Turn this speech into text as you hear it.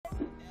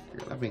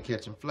been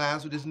catching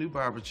flies with this new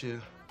barber chair.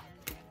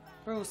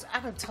 Bruce, I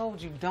done told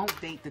you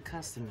don't date the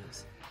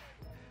customers.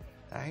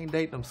 I ain't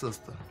dating them,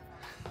 sister.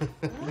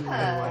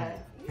 You're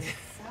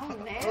so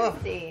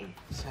nasty.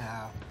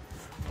 Child,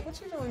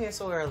 what you doing here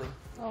so early?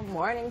 Well,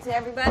 morning to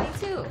everybody,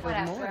 too. What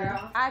up,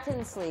 girl? I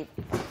couldn't sleep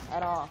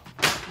at all.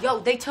 Yo,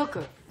 they took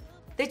her.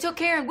 They took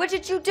Karen. What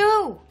did you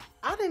do?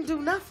 I didn't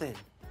do nothing.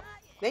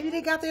 Maybe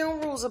they got their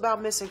own rules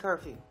about missing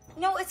curfew.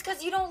 No, it's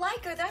because you don't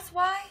like her. That's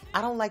why.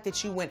 I don't like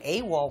that you went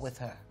AWOL with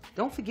her.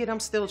 Don't forget I'm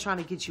still trying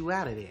to get you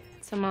out of there.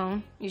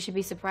 Simone, you should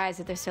be surprised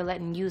that they're still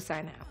letting you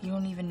sign out. You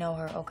don't even know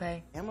her,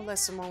 okay? I'm gonna let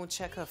Simone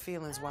check her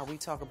feelings while we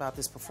talk about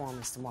this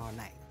performance tomorrow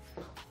night.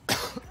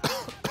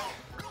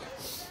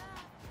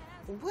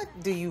 What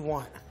do you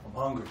want? I'm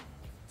hungry.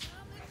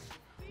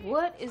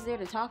 What is there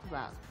to talk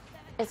about?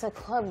 It's a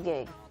club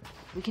gig.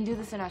 We can do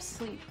this in our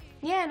sleep.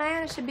 Yeah, and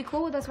Ayana should be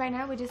cool with us right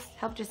now. We just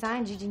helped her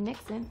sign Gigi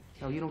Nixon.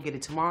 No, you don't get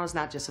it. Tomorrow's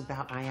not just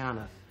about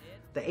Ayana.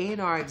 The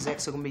A&R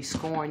execs are gonna be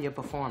scoring your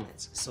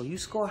performance. So you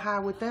score high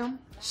with them,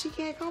 she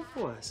can't come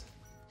for us.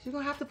 She's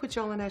gonna have to put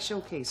y'all in that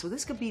showcase. So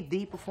this could be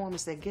the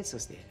performance that gets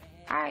us there.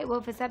 All right, well,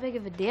 if it's that big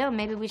of a deal,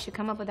 maybe we should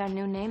come up with our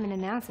new name and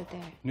announce it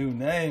there. New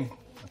name?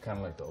 I kind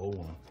of like the old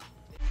one.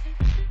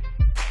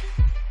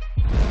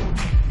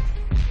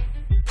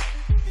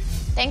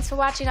 Thanks for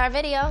watching our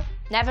video.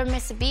 Never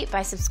miss a beat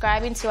by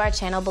subscribing to our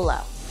channel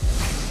below.